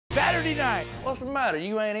Saturday night. What's the matter?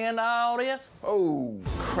 You ain't into all this? Oh.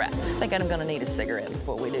 Crap, I think I'm gonna need a cigarette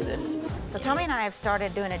before we do this. So Tommy and I have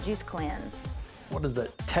started doing a juice cleanse. What does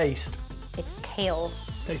it taste? It's kale.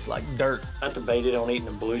 Tastes like dirt. I debated on eating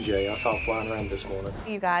a blue jay I saw flying around this morning.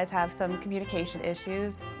 You guys have some communication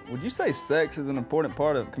issues. Would you say sex is an important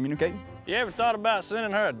part of communicating? You ever thought about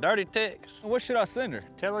sending her a dirty text? What should I send her?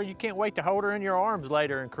 Tell her you can't wait to hold her in your arms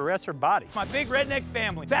later and caress her body. My Big Redneck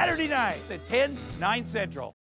Family. Saturday night at 10, 9 Central.